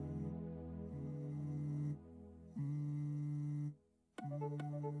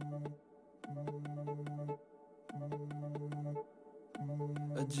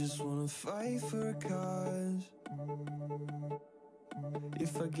just wanna fight for a cause.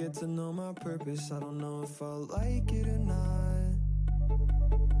 If I get to know my purpose, I don't know if I'll like it or not.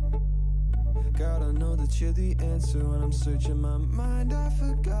 God, I know that you're the answer. When I'm searching my mind, I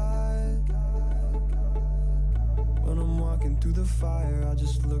forgot. When I'm walking through the fire, I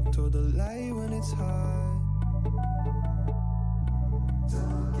just look toward the light when it's hot.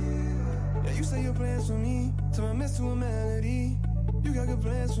 Yeah, you say your plans for me, turn my mess to a melody. You got good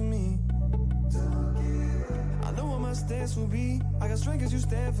plans for me. I know what my stance will be. I got strength as you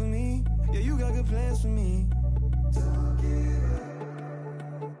stand for me. Yeah, you got good plans for me.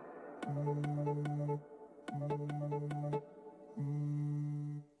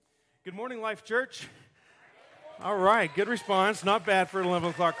 Good morning, Life Church. All right, good response. Not bad for an 11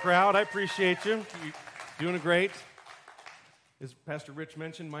 o'clock crowd. I appreciate you. You're doing great. As Pastor Rich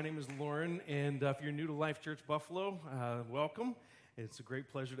mentioned, my name is Lauren, and if you're new to Life Church Buffalo, welcome. It's a great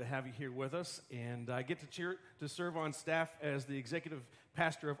pleasure to have you here with us, and I get to serve on staff as the executive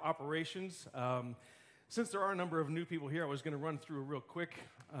pastor of operations. Since there are a number of new people here, I was going to run through a real quick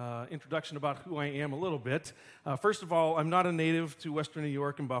introduction about who I am a little bit. First of all, I'm not a native to Western New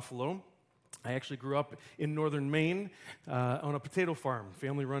York and Buffalo. I actually grew up in northern Maine on a potato farm,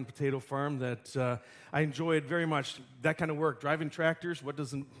 family-run potato farm that I enjoyed very much. That kind of work, driving tractors. What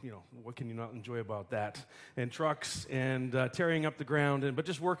can you not enjoy about that? And trucks and tearing up the ground, but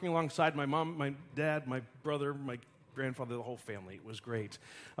just working alongside my mom, my dad, my brother, my grandfather, the whole family. It was great.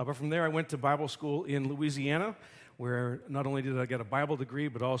 But from there, I went to Bible school in Louisiana, where not only did I get a Bible degree,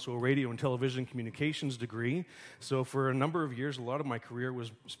 but also a radio and television communications degree. So for a number of years, a lot of my career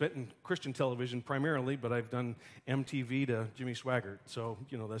was spent in Christian television primarily, but I've done MTV to Jimmy Swaggart, so,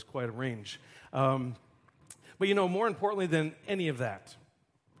 that's quite a range. But, more importantly than any of that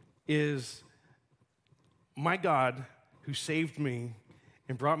is my God who saved me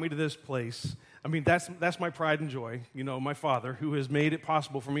and brought me to this place. I mean, that's my pride and joy, my Father, who has made it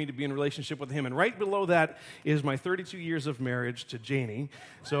possible for me to be in relationship with Him. And right below that is my 32 years of marriage to Janie.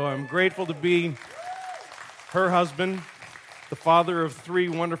 So I'm grateful to be her husband, the father of 3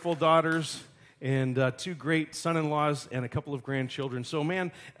 wonderful daughters, and 2 great son-in-laws and a couple of grandchildren. So,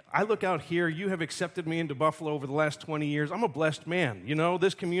 man, I look out here. You have accepted me into Buffalo over the last 20 years. I'm a blessed man.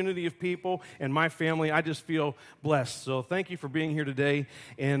 This community of people and my family, I just feel blessed. So thank you for being here today.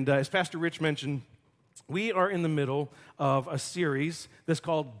 And as Pastor Rich mentioned, we are in the middle of a series that's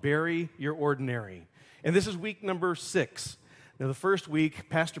called Bury Your Ordinary. And this is week number 6. Now, the first week,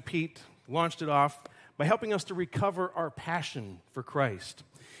 Pastor Pete launched it off by helping us to recover our passion for Christ.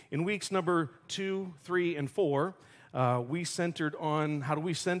 In weeks number 2, 3, and 4, we centered on how do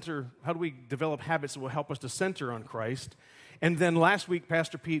we develop habits that will help us to center on Christ. And then last week,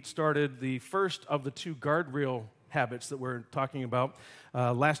 Pastor Pete started the first of the 2 guardrail habits that we're talking about.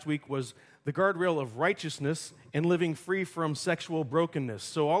 Last week was the guardrail of righteousness and living free from sexual brokenness.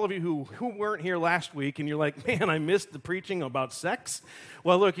 So all of you who weren't here last week and you're like, man, I missed the preaching about sex.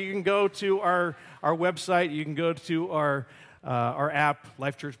 Well, look, you can go to our website. You can go to our app,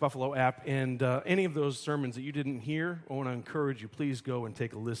 Life Church Buffalo app, and any of those sermons that you didn't hear, I want to encourage you, please go and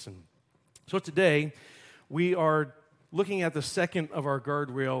take a listen. So today, we are looking at the second of our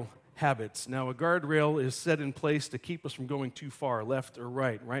guardrail habits. Now, a guardrail is set in place to keep us from going too far, left or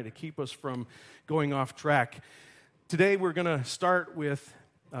right, to keep us from going off track. Today, we're going to start with,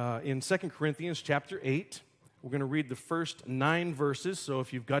 in 2 Corinthians chapter 8, we're going to read the first 9 verses. So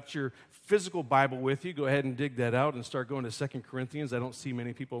if you've got your physical Bible with you, go ahead and dig that out and start going to 2 Corinthians. I don't see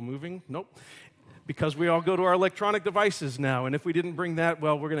many people moving. Nope. Because we all go to our electronic devices now. And if we didn't bring that,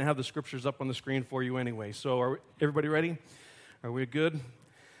 well, we're going to have the scriptures up on the screen for you anyway. So everybody ready? Are we good?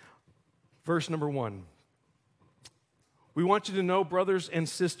 Verse number 1. We want you to know, brothers and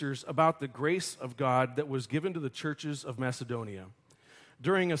sisters, about the grace of God that was given to the churches of Macedonia.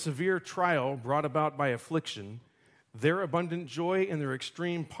 During a severe trial brought about by affliction, their abundant joy and their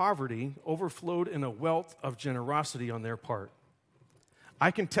extreme poverty overflowed in a wealth of generosity on their part. I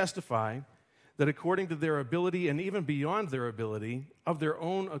can testify that according to their ability and even beyond their ability, of their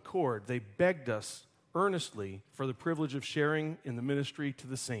own accord, they begged us earnestly for the privilege of sharing in the ministry to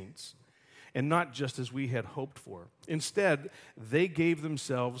the saints, and not just as we had hoped for. Instead, they gave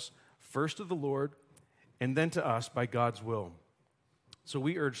themselves first to the Lord and then to us by God's will. So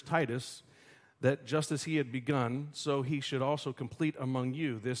we urge Titus that just as he had begun, so he should also complete among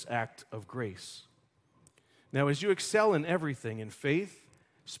you this act of grace. Now, as you excel in everything, in faith,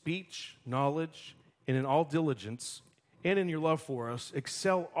 speech, knowledge, and in all diligence, and in your love for us,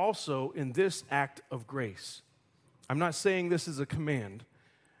 excel also in this act of grace. I'm not saying this is a command.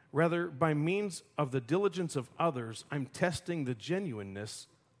 Rather, by means of the diligence of others, I'm testing the genuineness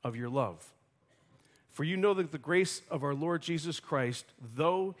of your love. For you know that the grace of our Lord Jesus Christ,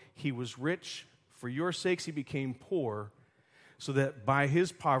 though he was rich, for your sakes he became poor, so that by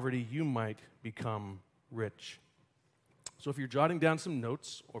his poverty you might become rich. So if you're jotting down some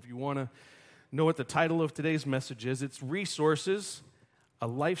notes, or if you want to know what the title of today's message is, it's Resources, a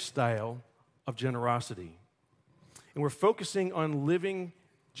Lifestyle of Generosity. And we're focusing on living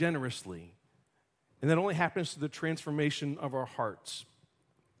generously. And that only happens through the transformation of our hearts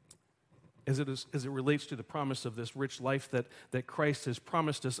as it relates to the promise of this rich life that Christ has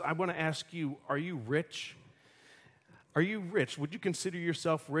promised us. I want to ask you, are you rich? Are you rich? Would you consider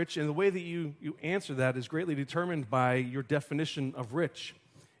yourself rich? And the way that you answer that is greatly determined by your definition of rich.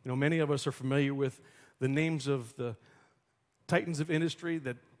 You know, many of us are familiar with the names of the titans of industry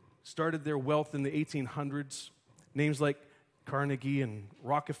that started their wealth in the 1800s. Names like Carnegie and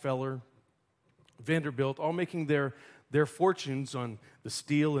Rockefeller, Vanderbilt, all making their fortunes on the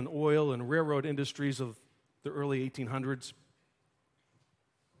steel and oil and railroad industries of the early 1800s.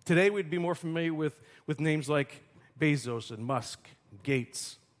 Today, we'd be more familiar with names like Bezos and Musk, and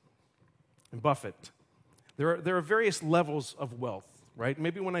Gates, and Buffett. There are various levels of wealth, right?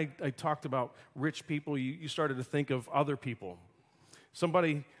 Maybe when I talked about rich people, you started to think of other people.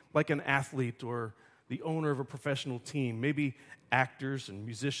 Somebody like an athlete or the owner of a professional team, maybe actors and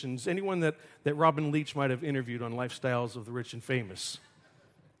musicians, anyone that Robin Leach might have interviewed on Lifestyles of the Rich and Famous.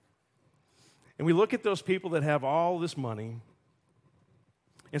 And we look at those people that have all this money,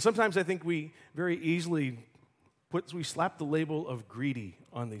 and sometimes I think we very easily we slap the label of greedy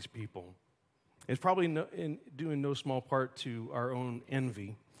on these people. It's probably due in no small part to our own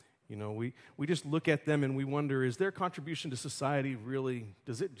envy. You know, we just look at them and we wonder, is their contribution to society really,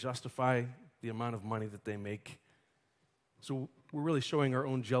 does it justify the amount of money that they make? So we're really showing our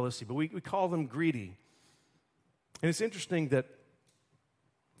own jealousy, but we call them greedy. And it's interesting that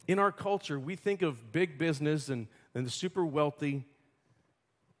in our culture, we think of big business and the super wealthy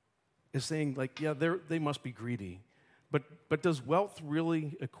as saying, like, yeah, they must be greedy. But does wealth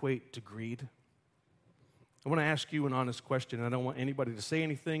really equate to greed? I want to ask you an honest question. I don't want anybody to say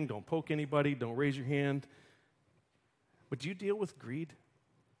anything. Don't poke anybody. Don't raise your hand. But do you deal with greed?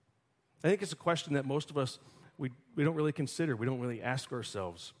 I think it's a question that most of us, we don't really consider. We don't really ask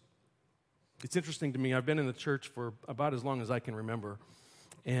ourselves. It's interesting to me. I've been in the church for about as long as I can remember.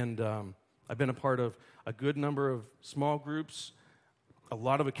 And I've been a part of a good number of small groups, a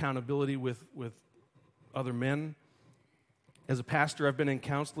lot of accountability with other men. As a pastor, I've been in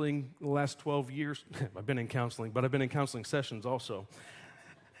counseling the last 12 years. I've been in counseling, but I've been in counseling sessions also.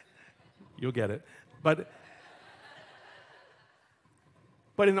 You'll get it. But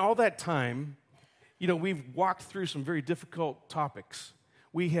in all that time, you know, we've walked through some very difficult topics.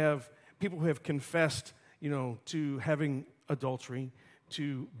 We have people who have confessed, you know, to having adultery,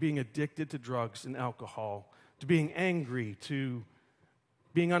 to being addicted to drugs and alcohol, to being angry, to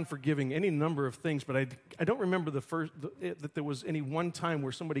being unforgiving, any number of things. But I don't remember that there was any one time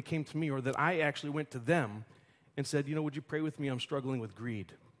where somebody came to me or that I actually went to them and said, you know, would you pray with me? I'm struggling with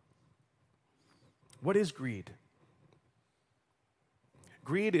greed. What is greed?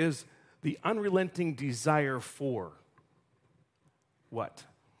 Greed is the unrelenting desire for what?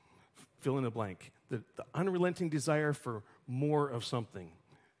 Fill in the blank. The unrelenting desire for more of something.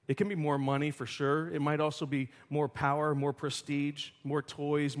 It can be more money for sure. It might also be more power, more prestige, more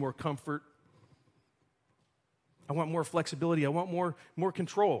toys, more comfort. I want more flexibility. I want more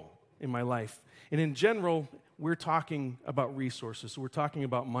control in my life. And in general, we're talking about resources. So we're talking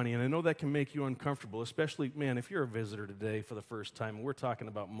about money. And I know that can make you uncomfortable, especially, man, if you're a visitor today for the first time and we're talking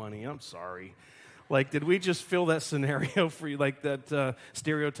about money, I'm sorry. Like, did we just fill that scenario for you, like that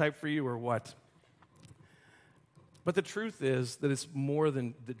stereotype for you or what? But the truth is that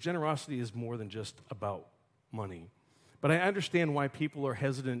that generosity is more than just about money. But I understand why people are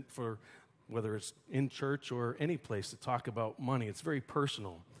hesitant for, whether it's in church or any place, to talk about money. It's very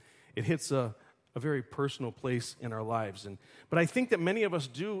personal. It hits a very personal place in our lives. But I think that many of us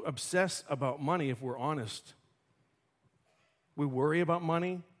do obsess about money if we're honest. We worry about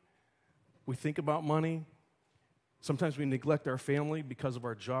money. We think about money. Sometimes we neglect our family because of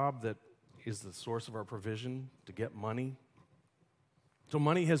our job that is the source of our provision to get money. So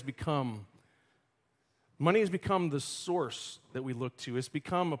money has become the source that we look to. It's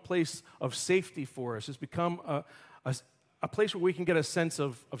become a place of safety for us. It's become a place where we can get a sense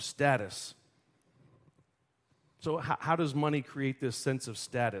of status. So how does money create this sense of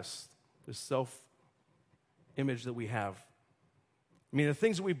status, this self-image that we have? I mean, the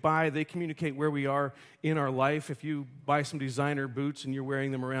things that we buy, they communicate where we are in our life. If you buy some designer boots and you're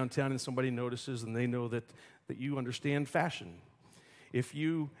wearing them around town and somebody notices and they know that you understand fashion. If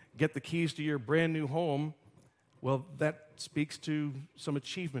you get the keys to your brand new home, well, that speaks to some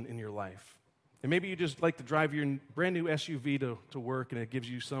achievement in your life. And maybe you just like to drive your brand new SUV to work, and it gives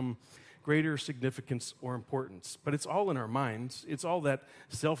you some greater significance or importance. But it's all in our minds. It's all that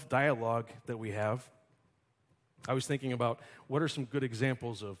self-dialogue that we have. I was thinking about what are some good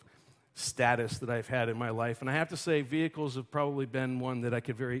examples of status that I've had in my life. And I have to say, vehicles have probably been one that I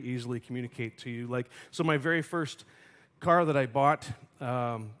could very easily communicate to you. So my very first car that I bought,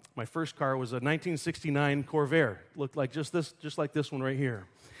 my first car was a 1969 Corvair. Looked like just like this one right here.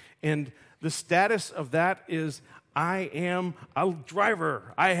 And the status of that is I am a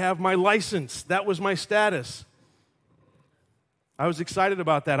driver. I have my license. That was my status. I was excited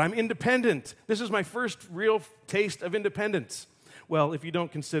about that. I'm independent. This is my first real taste of independence. Well, if you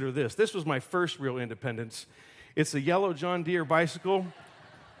don't consider this was my first real independence. It's a yellow John Deere bicycle.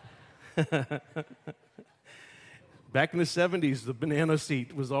 Back in the 70s, the banana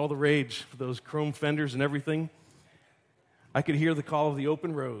seat was all the rage, those chrome fenders and everything. I could hear the call of the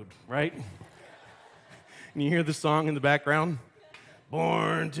open road, right? And you hear the song in the background?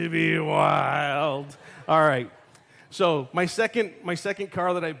 Born to be wild. All right. So my second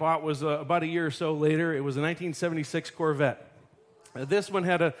car that I bought was about a year or so later. It was a 1976 Corvette. This one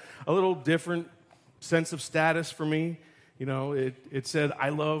had a little different sense of status for me. You know, it said, I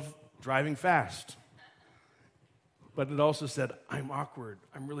love driving fast. But it also said, I'm awkward.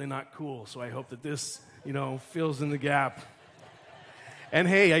 I'm really not cool. So I hope that this, fills in the gap. And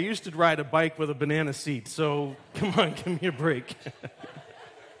hey, I used to ride a bike with a banana seat, so come on, give me a break.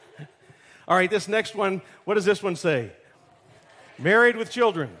 All right, this next one, what does this one say? Married with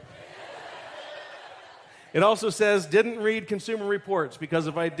children. It also says, didn't read Consumer Reports, because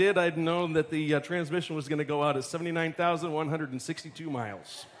if I did, I'd known that the transmission was going to go out at 79,162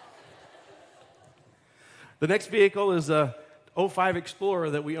 miles. The next vehicle is a 05 Explorer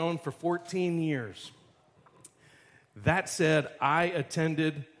that we owned for 14 years. That said, I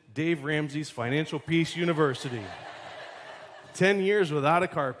attended Dave Ramsey's Financial Peace University. 10 years without a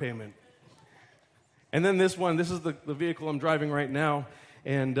car payment. And then this is the vehicle I'm driving right now,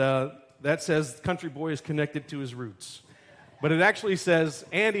 and that says Country Boy is connected to his roots. But it actually says,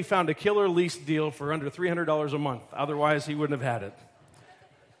 and he found a killer lease deal for under $300 a month. Otherwise, he wouldn't have had it.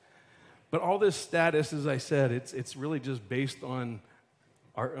 But all this status, as I said, it's really just based on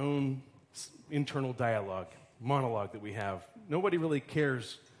our own internal monologue that we have. Nobody really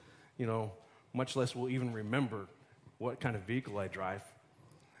cares, much less will even remember what kind of vehicle I drive.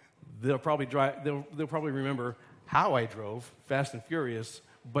 They'll probably remember how I drove, fast and furious,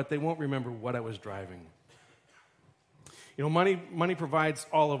 but they won't remember what I was driving. Money provides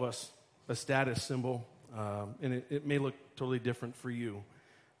all of us a status symbol, and it may look totally different for you.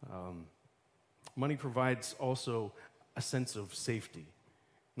 Money provides also a sense of safety.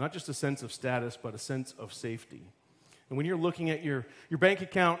 Not just a sense of status, but a sense of safety. And when you're looking at your bank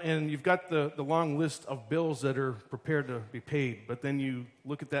account and you've got the long list of bills that are prepared to be paid, but then you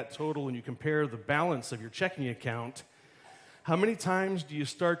look at that total and you compare the balance of your checking account, how many times do you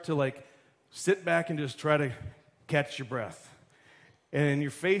start to sit back and just try to catch your breath? And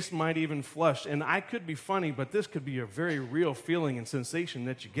your face might even flush. And I could be funny, but this could be a very real feeling and sensation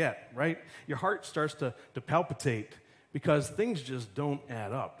that you get, right? Your heart starts to palpitate because things just don't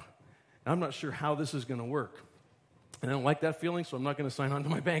add up. And I'm not sure how this is going to work. And I don't like that feeling, so I'm not going to sign on to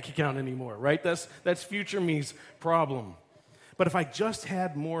my bank account anymore, right? That's future me's problem. But if I just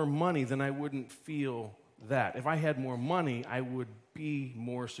had more money, then I wouldn't feel that. If I had more money, I would be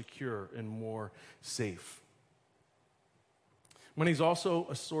more secure and more safe. Money's also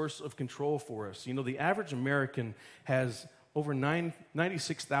a source of control for us. The average American has over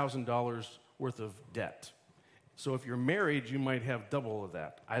 $96,000 worth of debt. So if you're married, you might have double of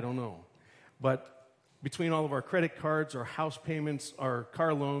that. I don't know. But between all of our credit cards, our house payments, our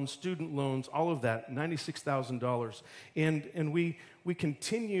car loans, student loans, all of that, $96,000. And we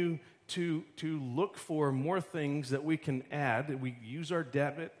continue to look for more things that we can add. We use our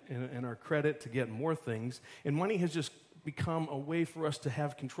debit and our credit to get more things. And money has just become a way for us to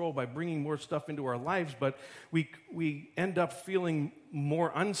have control by bringing more stuff into our lives, but we end up feeling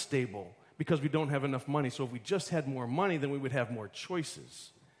more unstable because we don't have enough money. So if we just had more money, then we would have more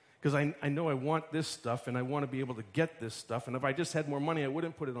choices. Because I know I want this stuff, and I want to be able to get this stuff, and if I just had more money, I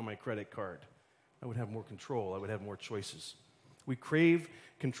wouldn't put it on my credit card. I would have more control. I would have more choices. We crave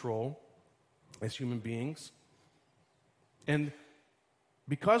control as human beings. And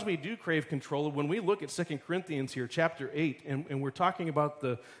because we do crave control, when we look at 2 Corinthians here, chapter 8, and we're talking about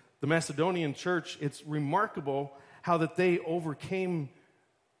the Macedonian church, it's remarkable how that they overcame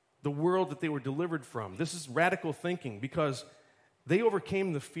the world that they were delivered from. This is radical thinking because they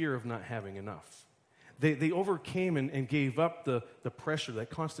overcame the fear of not having enough. They overcame and gave up the pressure, that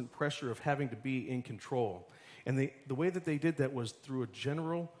constant pressure of having to be in control. And the way that they did that was through a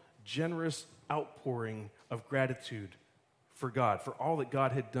generous outpouring of gratitude for God, for all that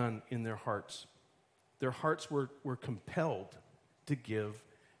God had done in their hearts. Their hearts were compelled to give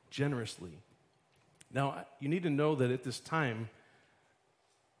generously. Now, you need to know that at this time,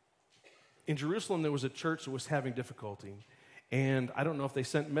 in Jerusalem, there was a church that was having difficulty. And I don't know if they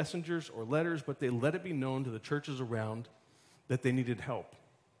sent messengers or letters, but they let it be known to the churches around that they needed help.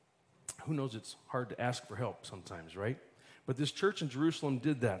 Who knows, it's hard to ask for help sometimes, right? But this church in Jerusalem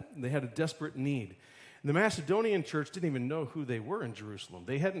did that. They had a desperate need. And the Macedonian church didn't even know who they were in Jerusalem.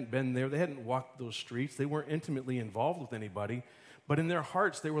 They hadn't been there. They hadn't walked those streets. They weren't intimately involved with anybody. But in their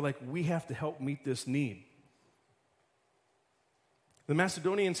hearts, they were like, we have to help meet this need. The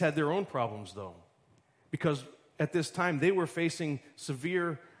Macedonians had their own problems, though, because at this time, they were facing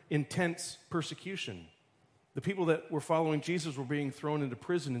severe, intense persecution. The people that were following Jesus were being thrown into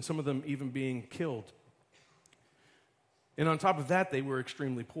prison, and some of them even being killed. And on top of that, they were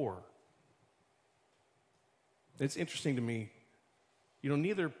extremely poor. It's interesting to me,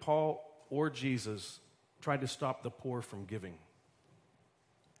 neither Paul or Jesus tried to stop the poor from giving.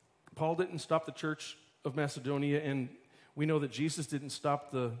 Paul didn't stop the church of Macedonia, and we know that Jesus didn't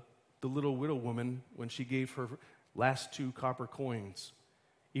stop the little widow woman when she gave her last 2 copper coins,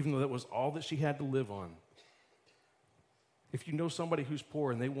 even though that was all that she had to live on. If you know somebody who's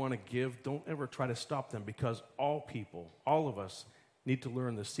poor and they want to give, don't ever try to stop them, because all people, all of us, need to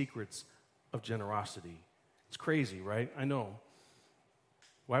learn the secrets of generosity. It's crazy, right? I know.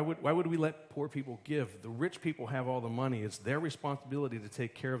 Why would we let poor people give? The rich people have all the money. It's their responsibility to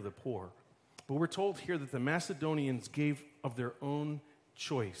take care of the poor. But we're told here that the Macedonians gave of their own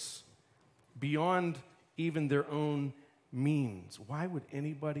choice, beyond even their own means. Why would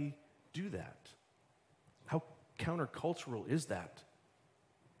anybody do that? How countercultural is that?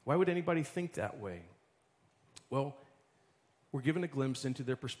 Why would anybody think that way? Well, we're given a glimpse into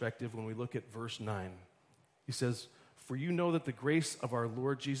their perspective when we look at verse 9. He says, "For you know that the grace of our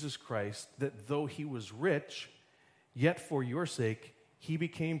Lord Jesus Christ, that though he was rich, yet for your sake he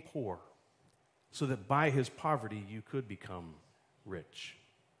became poor, so that by his poverty you could become rich."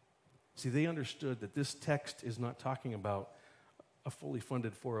 See, they understood that this text is not talking about a fully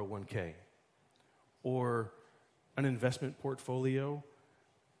funded 401k or an investment portfolio.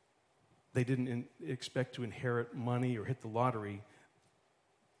 They didn't expect to inherit money or hit the lottery.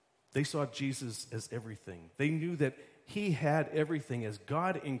 They saw Jesus as everything. They knew that he had everything as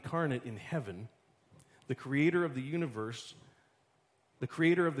God incarnate in heaven, the creator of the universe, the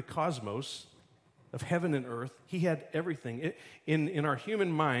creator of the cosmos, of heaven and earth. He had everything. In our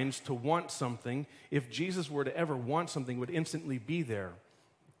human minds, to want something, if Jesus were to ever want something, would instantly be there,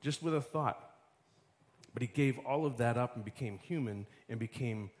 just with a thought. But he gave all of that up and became human and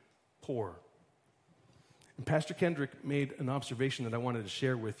became poor. And Pastor Kendrick made an observation that I wanted to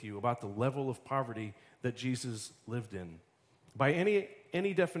share with you about the level of poverty that Jesus lived in. By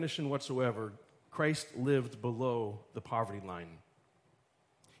any definition whatsoever, Christ lived below the poverty line.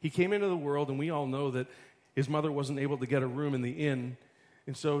 He came into the world, and we all know that his mother wasn't able to get a room in the inn,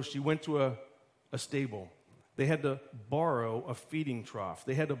 and so she went to a stable. They had to borrow a feeding trough.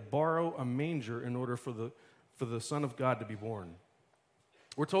 They had to borrow a manger in order for the Son of God to be born.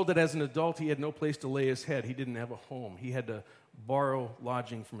 We're told that as an adult, he had no place to lay his head. He didn't have a home. He had to borrow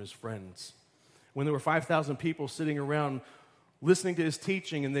lodging from his friends. When there were 5,000 people sitting around listening to his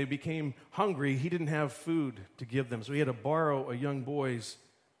teaching and they became hungry, he didn't have food to give them, so he had to borrow a young boy's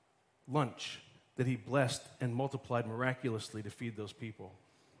lunch that he blessed and multiplied miraculously to feed those people.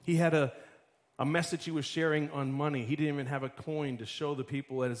 He had a message he was sharing on money. He didn't even have a coin to show the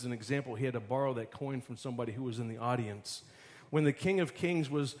people as an example. He had to borrow that coin from somebody who was in the audience. When the King of Kings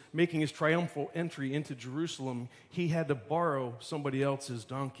was making his triumphal entry into Jerusalem, he had to borrow somebody else's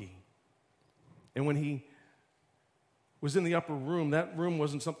donkey. And when he was in the upper room, that room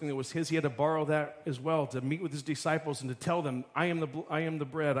wasn't something that was his. He had to borrow that as well to meet with his disciples and to tell them, I am the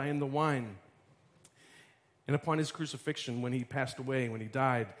bread, I am the wine. And upon his crucifixion, when he passed away, when he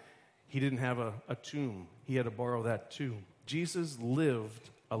died, he didn't have a tomb. He had to borrow that too. Jesus lived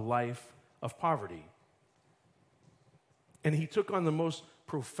a life of poverty. And he took on the most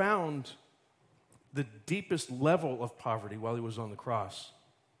profound, the deepest level of poverty while he was on the cross.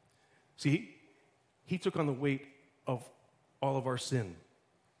 See, he took on the weight of all of our sin.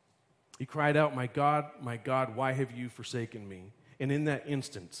 He cried out, my God, why have you forsaken me?" And in that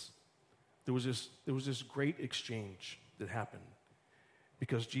instance, there was this great exchange that happened,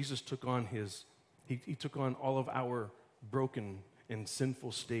 because Jesus took on he took on all of our broken and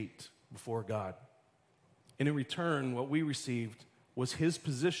sinful state before God. And in return, what we received was his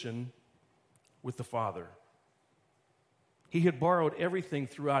position with the Father. He had borrowed everything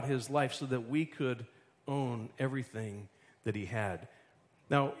throughout his life so that we could own everything that he had.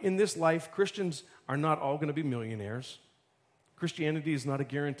 Now, in this life, Christians are not all going to be millionaires. Christianity is not a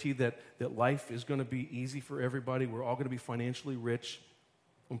guarantee that life is going to be easy for everybody. We're all going to be financially rich.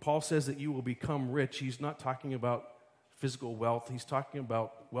 When Paul says that you will become rich, he's not talking about physical wealth. He's talking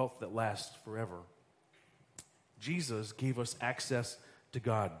about wealth that lasts forever. Jesus gave us access to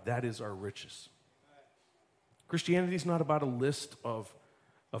God. That is our riches. Christianity is not about a list of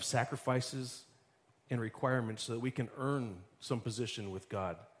sacrifices and requirements so that we can earn some position with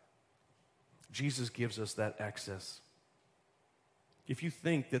God. Jesus gives us that access. If you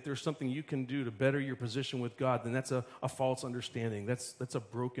think that there's something you can do to better your position with God, then that's a false understanding. That's a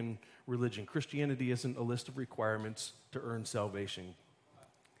broken religion. Christianity isn't a list of requirements to earn salvation.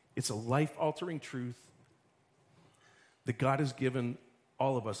 It's a life-altering truth that God has given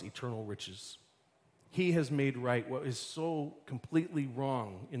all of us eternal riches. He has made right what is so completely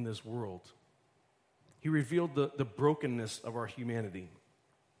wrong in this world. He revealed the brokenness of our humanity.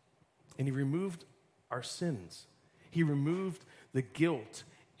 And he removed our sins. He removed the guilt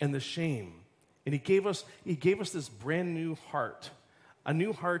and the shame. And he gave us this brand new heart, a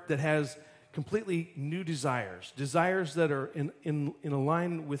new heart that has completely new desires that are in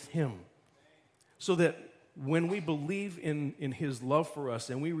line with him. So that when we believe in his love for us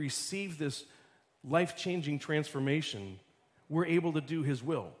and we receive this life-changing transformation, we're able to do his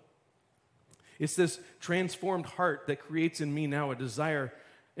will. It's this transformed heart that creates in me now a desire,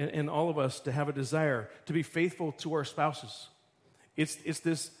 and all of us to have a desire to be faithful to our spouses. It's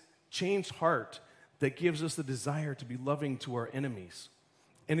this changed heart that gives us the desire to be loving to our enemies.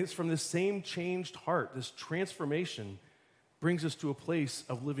 And it's from this same changed heart, this transformation brings us to a place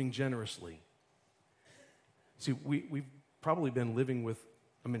of living generously. See, we've probably been living with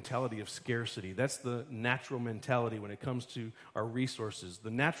a mentality of scarcity. That's the natural mentality when it comes to our resources. The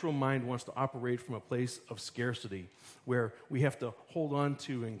natural mind wants to operate from a place of scarcity where we have to hold on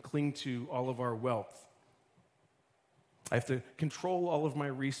to and cling to all of our wealth. I have to control all of my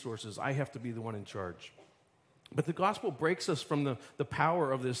resources. I have to be the one in charge. But the gospel breaks us from the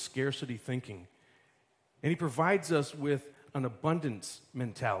power of this scarcity thinking. And he provides us with an abundance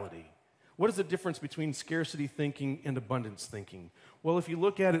mentality. What is the difference between scarcity thinking and abundance thinking? Well, if you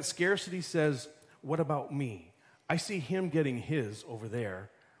look at it, scarcity says, what about me? I see him getting his over there.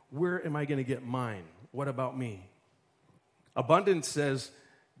 Where am I going to get mine? What about me? Abundance says,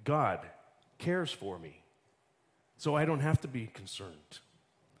 God cares for me, so I don't have to be concerned.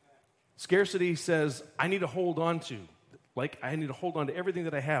 Scarcity says, I need to hold on to everything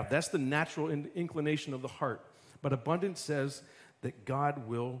that I have. That's the natural inclination of the heart. But abundance says that God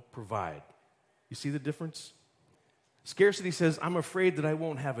will provide. You see the difference? Scarcity says, I'm afraid that I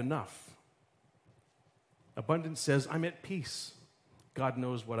won't have enough. Abundance says, I'm at peace. God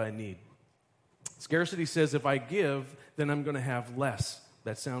knows what I need. Scarcity says, if I give, then I'm going to have less.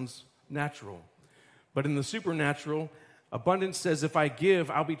 That sounds natural. But in the supernatural, abundance says, if I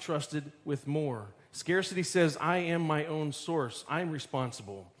give, I'll be trusted with more. Scarcity says, I am my own source. I'm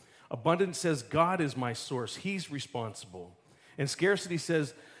responsible. Abundance says, God is my source. He's responsible. And scarcity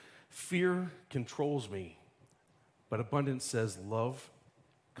says, fear controls me. But abundance says, love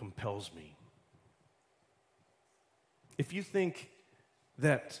compels me. If you think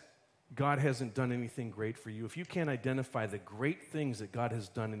that God hasn't done anything great for you, if you can't identify the great things that God has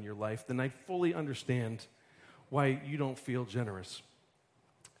done in your life, then I fully understand why you don't feel generous.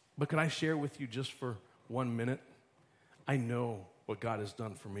 But can I share with you just for 1 minute? I know what God has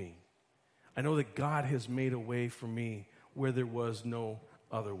done for me. I know that God has made a way for me where there was no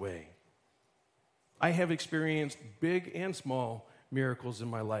other way. I have experienced big and small miracles in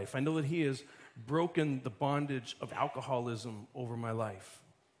my life. I know that he has broken the bondage of alcoholism over my life.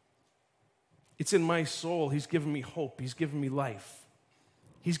 It's in my soul. He's given me hope. He's given me life.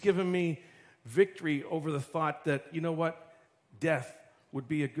 He's given me victory over the thought that, you know what, death would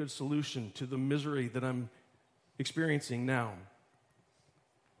be a good solution to the misery that I'm experiencing now.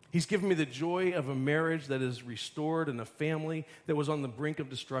 He's given me the joy of a marriage that is restored and a family that was on the brink of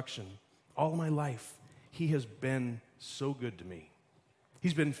destruction. All my life, he has been so good to me.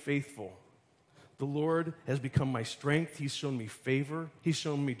 He's been faithful. The Lord has become my strength. He's shown me favor. He's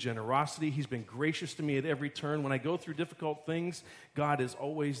shown me generosity. He's been gracious to me at every turn. When I go through difficult things, God is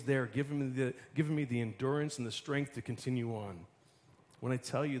always there, giving me the endurance and the strength to continue on. When I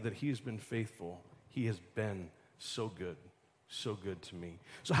tell you that he has been faithful, he has been so good to me.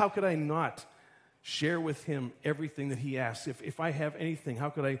 So how could I not Share with him everything that he asks. If I have anything, how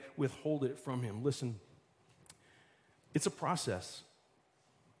could I withhold it from him? Listen, it's a process.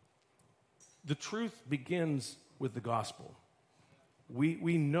 The truth begins with the gospel.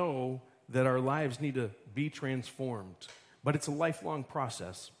 We know that our lives need to be transformed, but it's a lifelong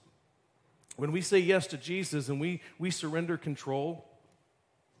process. When we say yes to Jesus and we surrender control,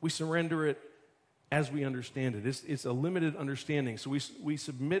 we surrender it as we understand it. It's a limited understanding. So we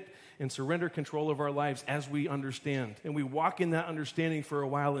submit and surrender control of our lives as we understand. And we walk in that understanding for a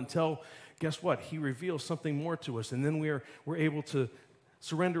while until, guess what? He reveals something more to us. And then we're able to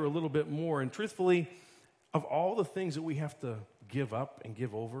surrender a little bit more. And truthfully, of all the things that we have to give up and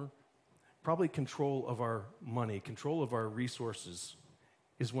give over, probably control of our money, control of our resources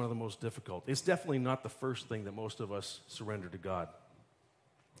is one of the most difficult. It's definitely not the first thing that most of us surrender to God.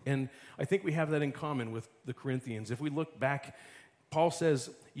 And I think we have that in common with the Corinthians. If we look back, Paul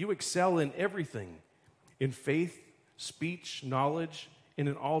says, you excel in everything, in faith, speech, knowledge, and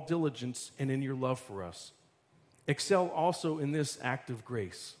in all diligence, and in your love for us. Excel also in this act of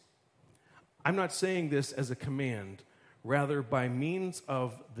grace. I'm not saying this as a command. Rather, by means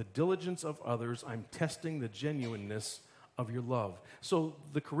of the diligence of others, I'm testing the genuineness of your love. So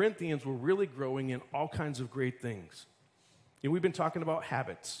the Corinthians were really growing in all kinds of great things. We've been talking about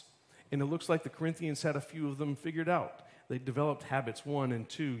habits, and it looks like the Corinthians had a few of them figured out. They developed habits 1 and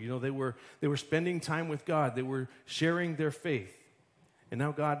 2. They were spending time with God. They were sharing their faith. And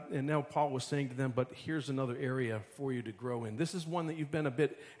now Paul was saying to them, but here's another area for you to grow in. This is one that you've been a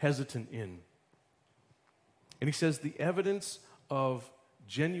bit hesitant in. And he says the evidence of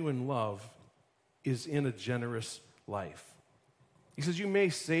genuine love is in a generous life. He says you may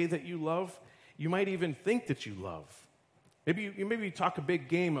say that you love, you might even think that you love. Maybe you talk a big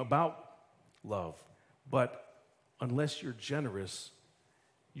game about love, but unless you're generous,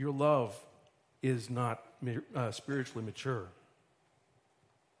 your love is not spiritually mature.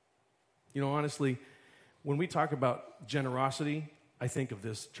 Honestly, when we talk about generosity, I think of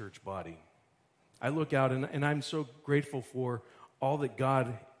this church body. I look out and I'm so grateful for all that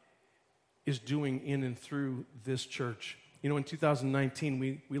God is doing in and through this church. In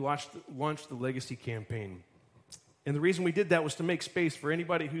 2019, we launched the Legacy Campaign. And the reason we did that was to make space for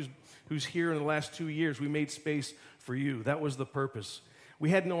anybody who's here in the last 2 years. We made space for you. That was the purpose. We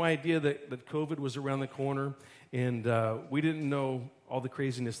had no idea that COVID was around the corner, and we didn't know all the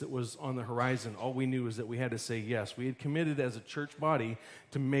craziness that was on the horizon. All we knew is that we had to say yes. We had committed as a church body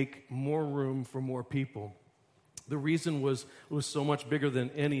to make more room for more people. The reason was so much bigger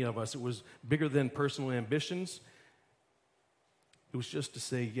than any of us. It was bigger than personal ambitions. It was just to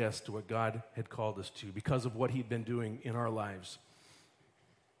say yes to what God had called us to because of what he'd been doing in our lives.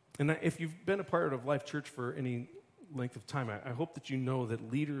 And if you've been a part of Life Church for any length of time, I hope that you know that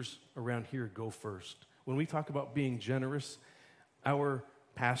leaders around here go first. When we talk about being generous, our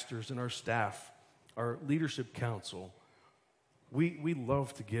pastors and our staff, our leadership council, we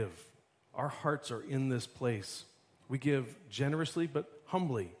love to give. Our hearts are in this place. We give generously but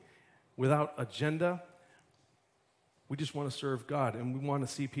humbly, without agenda. We just want to serve God, and we want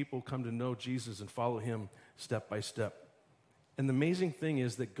to see people come to know Jesus and follow him step by step. And the amazing thing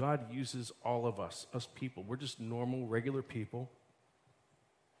is that God uses all of us people. We're just normal, regular people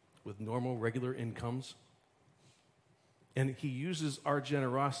with normal, regular incomes. And he uses our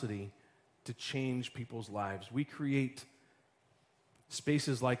generosity to change people's lives. We create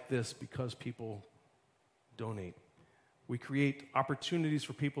spaces like this because people donate. We create opportunities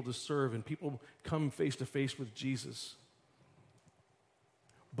for people to serve, and people come face to face with Jesus.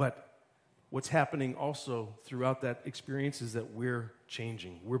 But what's happening also throughout that experience is that we're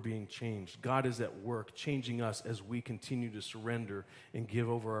changing. We're being changed. God is at work changing us as we continue to surrender and give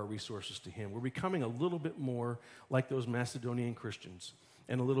over our resources to him. We're becoming a little bit more like those Macedonian Christians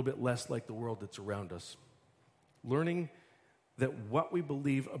and a little bit less like the world that's around us. Learning that what we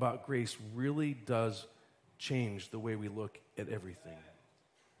believe about grace really does change the way we look at everything.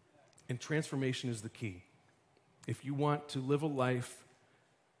 And transformation is the key. If you want to live a life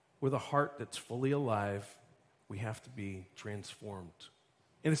with a heart that's fully alive, we have to be transformed.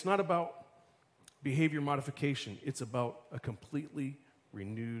 And it's not about behavior modification. It's about a completely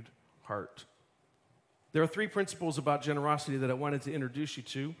renewed heart. There are 3 principles about generosity that I wanted to introduce you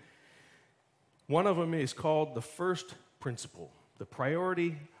to. One of them is called the first principle, the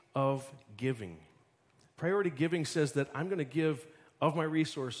priority of giving. Priority giving says that I'm going to give of my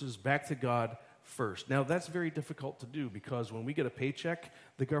resources back to God first. Now, that's very difficult to do because when we get a paycheck,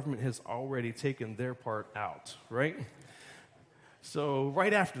 the government has already taken their part out, right? So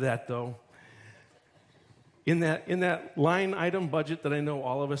right after that, though, in that line item budget that I know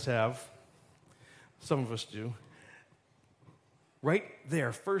all of us have, Some of us do. Right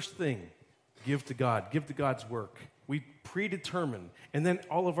there, first thing, give to God. Give to God's work. We predetermine, and then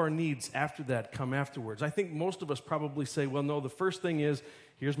all of our needs after that come afterwards. I think most of us probably say, well, no, the first thing is,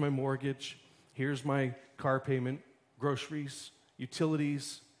 here's my mortgage, here's my car payment, groceries,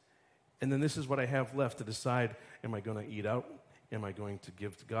 utilities, and then this is what I have left to decide, am I going to eat out? Am I going to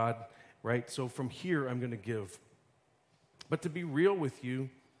give to God? Right? So from here, I'm going to give. But to be real with you,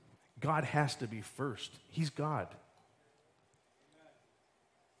 God has to be first. He's God.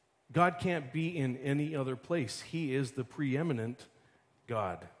 God can't be in any other place. He is the preeminent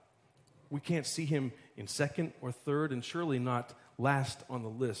God. We can't see him in second or third, and surely not last on the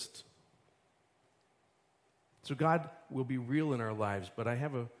list. So God will be real in our lives, but I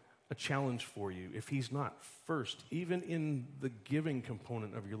have a challenge for you. If he's not first, even in the giving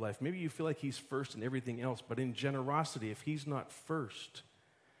component of your life, maybe you feel like he's first in everything else, but in generosity, if he's not first,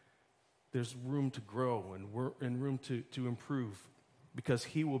 there's room to grow and room to improve, because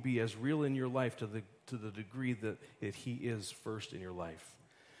he will be as real in your life to the degree that he is first in your life.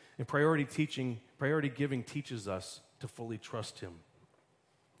 And priority giving teaches us to fully trust him.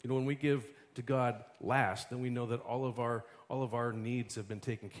 You know, when we give to God last, then we know that all of our needs have been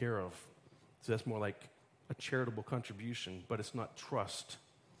taken care of. So that's more like a charitable contribution, but it's not trust.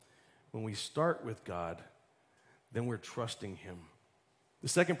 When we start with God, then we're trusting him. The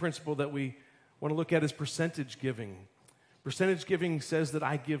second principle that we want to look at is percentage giving. Percentage giving says that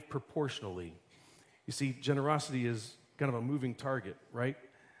I give proportionally. You see, generosity is kind of a moving target, right?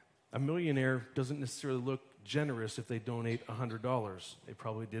 A millionaire doesn't necessarily look generous if they donate $100. It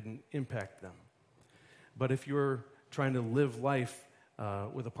probably didn't impact them. But if you're trying to live life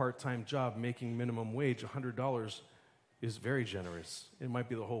with a part-time job making minimum wage, $100 is very generous. It might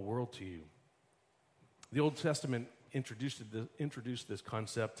be the whole world to you. The Old Testament introduced this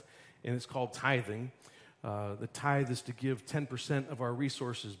concept, and it's called tithing. The tithe is to give 10% of our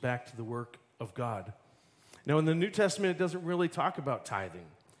resources back to the work of God. Now, in the New Testament, it doesn't really talk about tithing.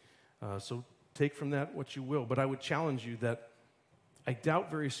 So take from that what you will. But I would challenge you that I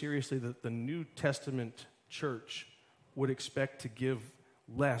doubt very seriously that the New Testament church would expect to give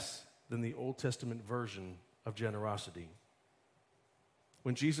less than the Old Testament version of generosity.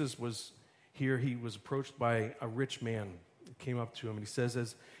 When Jesus was here, he was approached by a rich man who came up to him, and he says,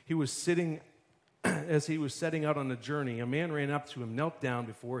 as he was setting out on a journey, a man ran up to him, knelt down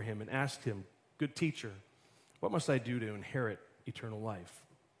before him, and asked him, "Good teacher, what must I do to inherit eternal life?"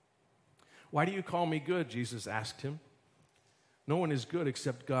 "Why do you call me good?" Jesus asked him. "No one is good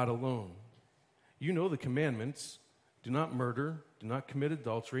except God alone. You know the commandments: do not murder, do not commit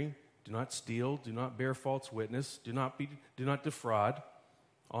adultery, do not steal, do not bear false witness, do not defraud,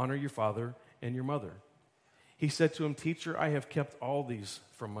 honor your father and your mother." He said to him, "Teacher, I have kept all these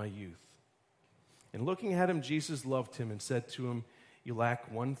from my youth." And looking at him, Jesus loved him and said to him, "You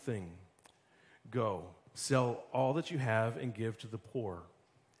lack one thing. Go, sell all that you have and give to the poor,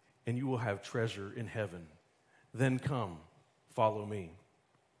 and you will have treasure in heaven. Then come, follow me."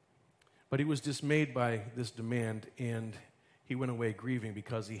 But he was dismayed by this demand, and he went away grieving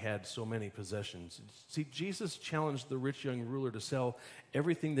because he had so many possessions. See, Jesus challenged the rich young ruler to sell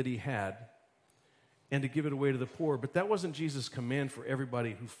everything that he had and to give it away to the poor. But that wasn't Jesus' command for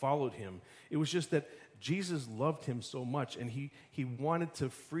everybody who followed him. It was just that Jesus loved him so much, and he wanted to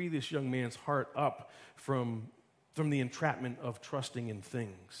free this young man's heart up from the entrapment of trusting in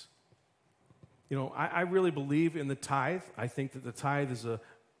things. You know, I really believe in the tithe. I think that the tithe is a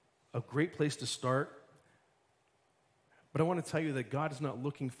great place to start. But I want to tell you that God is not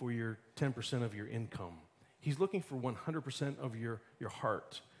looking for your 10% of your income. He's looking for 100% of your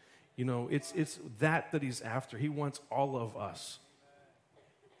heart. You know, it's that he's after. He wants all of us.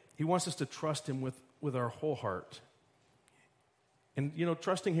 He wants us to trust him with our whole heart. And, you know,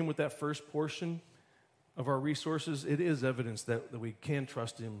 trusting him with that first portion of our resources, it is evidence that we can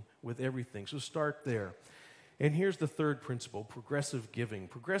trust him with everything. So start there. And here's the third principle, progressive giving.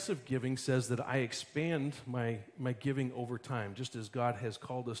 Progressive giving says that I expand my giving over time, just as God has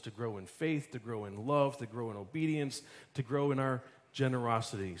called us to grow in faith, to grow in love, to grow in obedience, to grow in our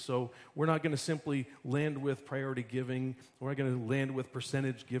generosity. So we're not going to simply land with priority giving, we're not going to land with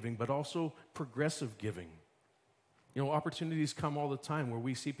percentage giving, but also progressive giving. You know, opportunities come all the time where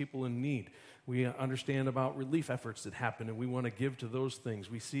we see people in need. We understand about relief efforts that happen, and we want to give to those things.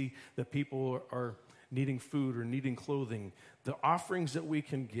 We see that people are needing food or needing clothing. The offerings that we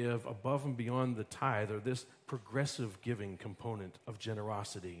can give above and beyond the tithe are this progressive giving component of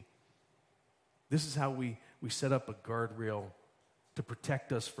generosity. This is how we set up a guardrail to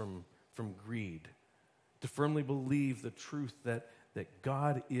protect us from greed, to firmly believe the truth that that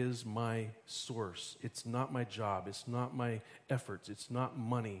God is my source. It's not my job. It's not my efforts. It's not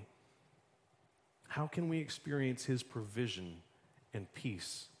money. How can we experience his provision and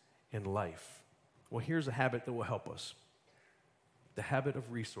peace and life? Well, here's a habit that will help us. The habit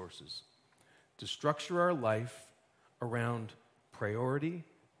of resources. To structure our life around priority,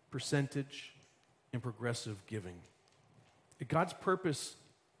 percentage, and progressive giving. God's purpose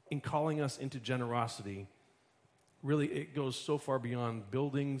in calling us into generosity, really, it goes so far beyond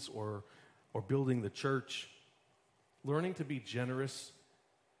buildings or building the church. Learning to be generous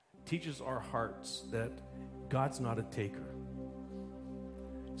teaches our hearts that God's not a taker.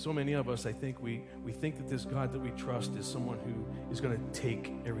 So many of us, I think, we think that this God that we trust is someone who is going to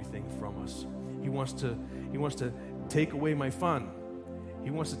take everything from us. He wants to take away my fun. He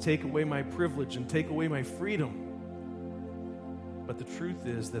wants to take away my privilege and take away my freedom. But the truth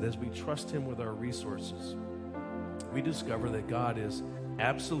is that as we trust him with our resources, we discover that God is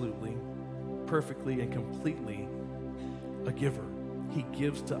absolutely, perfectly, and completely a giver. He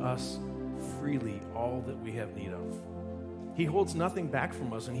gives to us freely all that we have need of. He holds nothing back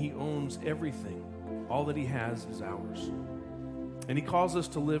from us, and he owns everything. All that he has is ours. And he calls us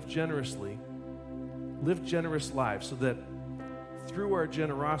to live generously, live generous lives, so that through our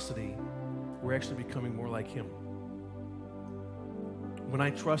generosity, we're actually becoming more like him. When I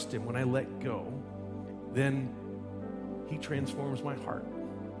trust him, when I let go, then he transforms my heart.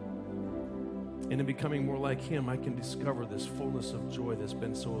 And in becoming more like him, I can discover this fullness of joy that's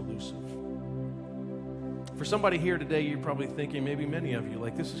been so elusive. For somebody here today, you're probably thinking, maybe many of you,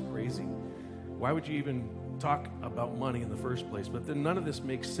 like, this is crazy. Why would you even talk about money in the first place? But then none of this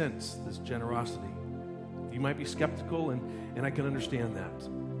makes sense, this generosity. You might be skeptical, and I can understand that.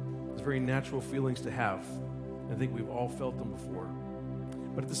 It's very natural feelings to have. I think we've all felt them before.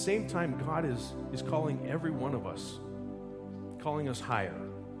 But at the same time, God is calling every one of us, calling us higher,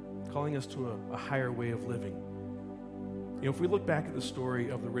 calling us to a higher way of living. You know, if we look back at the story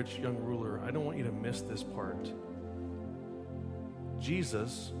of the rich young ruler, I don't want you to miss this part.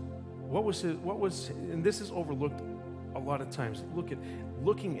 Jesus, and this is overlooked a lot of times.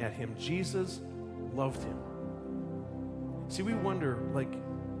 Looking at him, Jesus loved him. See, we wonder, like,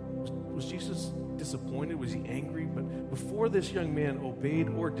 was Jesus disappointed? Was he angry? But before this young man obeyed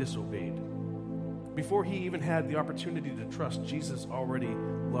or disobeyed, before he even had the opportunity to trust, Jesus already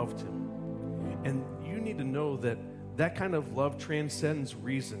loved him. And you need to know that that kind of love transcends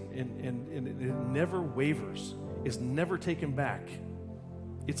reason, and it never wavers. It's never taken back.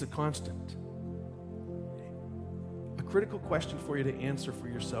 It's a constant. A critical question for you to answer for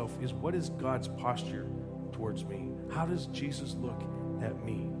yourself is, what is God's posture towards me? How does Jesus look at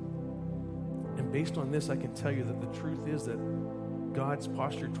me? And based on this, I can tell you that the truth is that God's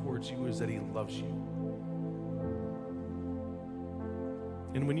posture towards you is that he loves you.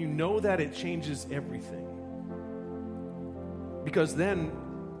 And when you know that, it changes everything. Because then,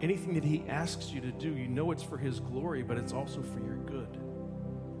 anything that he asks you to do, you know it's for his glory, but it's also for your good.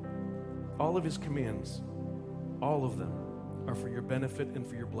 All of his commands, all of them, are for your benefit and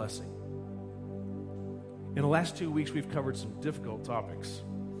for your blessing. In the last 2 weeks, we've covered some difficult topics.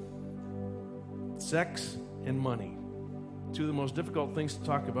 Sex and money. Two of the most difficult things to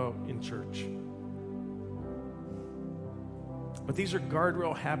talk about in church. But these are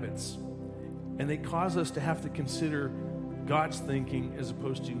guardrail habits, and they cause us to have to consider God's thinking as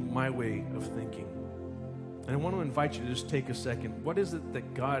opposed to my way of thinking. And I want to invite you to just take a second. What is it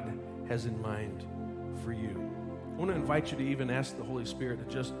that God has in mind for you? I want to invite you to even ask the Holy Spirit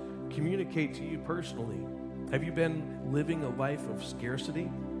to just communicate to you personally. Have you been living a life of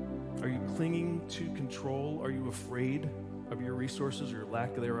scarcity? Are you clinging to control? Are you afraid of your resources or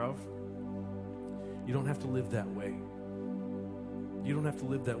lack thereof? You don't have to live that way. You don't have to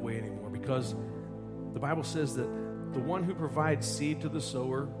live that way anymore, because the Bible says that the one who provides seed to the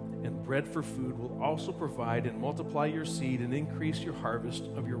sower and bread for food will also provide and multiply your seed and increase your harvest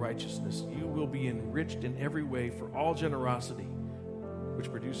of your righteousness. You will be enriched in every way for all generosity, which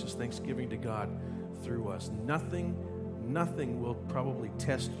produces thanksgiving to God through us. Nothing will probably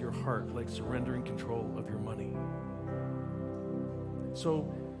test your heart like surrendering control of your money. So,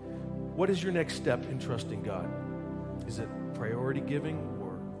 what is your next step in trusting God? Is it priority giving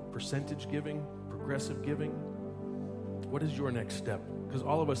or percentage giving, progressive giving? What is your next step? Because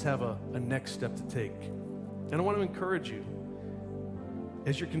all of us have a next step to take. And I want to encourage you,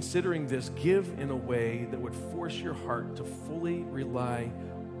 as you're considering this, give in a way that would force your heart to fully rely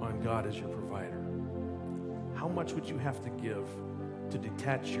on God as your provider. How much would you have to give to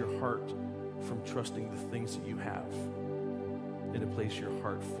detach your heart from trusting the things that you have and to place your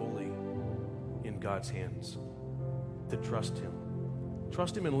heart fully in God's hands, to trust him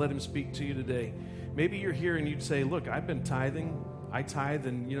Trust him and let him speak to you today. Maybe you're here and you'd say, look, I've been tithing. I tithe,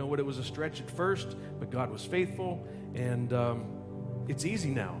 and you know what? It was a stretch at first, but God was faithful, and it's easy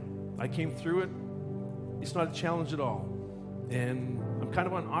now. I came through it. It's not a challenge at all, and I'm kind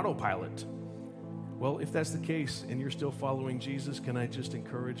of on autopilot. Well, if that's the case and you're still following Jesus, can I just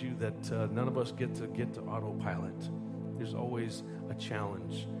encourage you that none of us get to autopilot. There's always a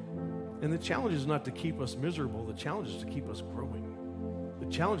challenge. And the challenge is not to keep us miserable. The challenge is to keep us growing. The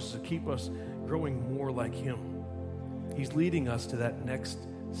challenge is to keep us growing more like him. He's leading us to that next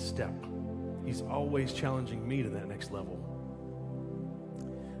step. He's always challenging me to that next level.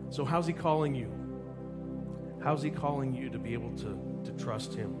 So how's he calling you? How's he calling you to be able to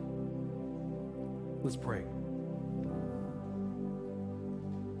trust him? Let's pray.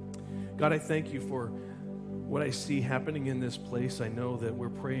 God, I thank you for what I see happening in this place. I know that we're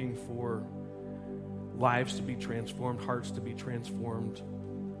praying for lives to be transformed, hearts to be transformed.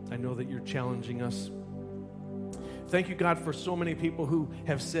 I know that you're challenging us. Thank you, God, for so many people who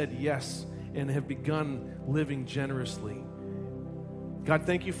have said yes and have begun living generously. God,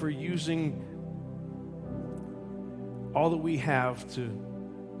 thank you for using all that we have to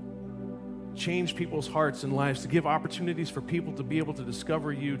change people's hearts and lives, to give opportunities for people to be able to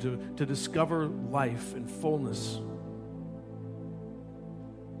discover you, to discover life and fullness.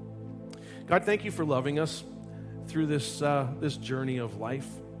 God, thank you for loving us through this journey of life,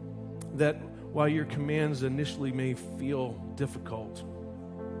 that while your commands initially may feel difficult,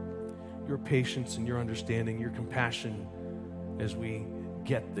 your patience and your understanding, your compassion as we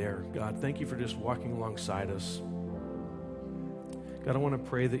get there. God, thank you for just walking alongside us. God, I want to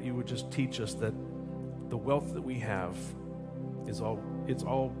pray that you would just teach us that the wealth that we have it's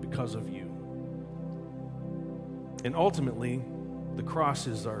all because of you. And ultimately, the cross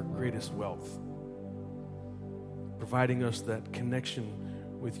is our greatest wealth, providing us that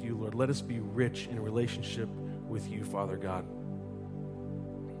connection with you, Lord. Let us be rich in relationship with you, Father God.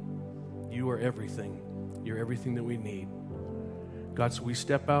 You are everything. You're everything that we need. God, so we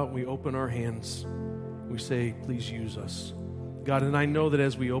step out, we open our hands, we say, please use us. God, and I know that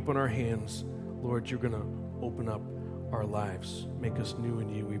as we open our hands, Lord, you're going to open up our lives. Make us new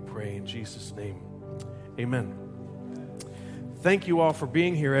in you, we pray in Jesus' name. Amen. Thank you all for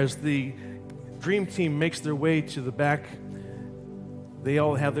being here. As the dream team makes their way to the back, they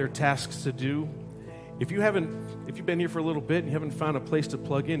all have their tasks to do. If you've been here for a little bit and you haven't found a place to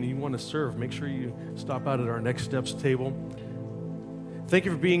plug in and you want to serve, make sure you stop out at our Next Steps table. Thank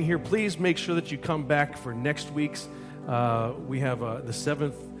you for being here. Please make sure that you come back for next week's. We have the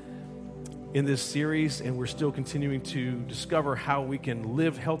 7th in this series, and we're still continuing to discover how we can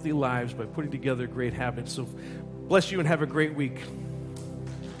live healthy lives by putting together great habits. So bless you and have a great week.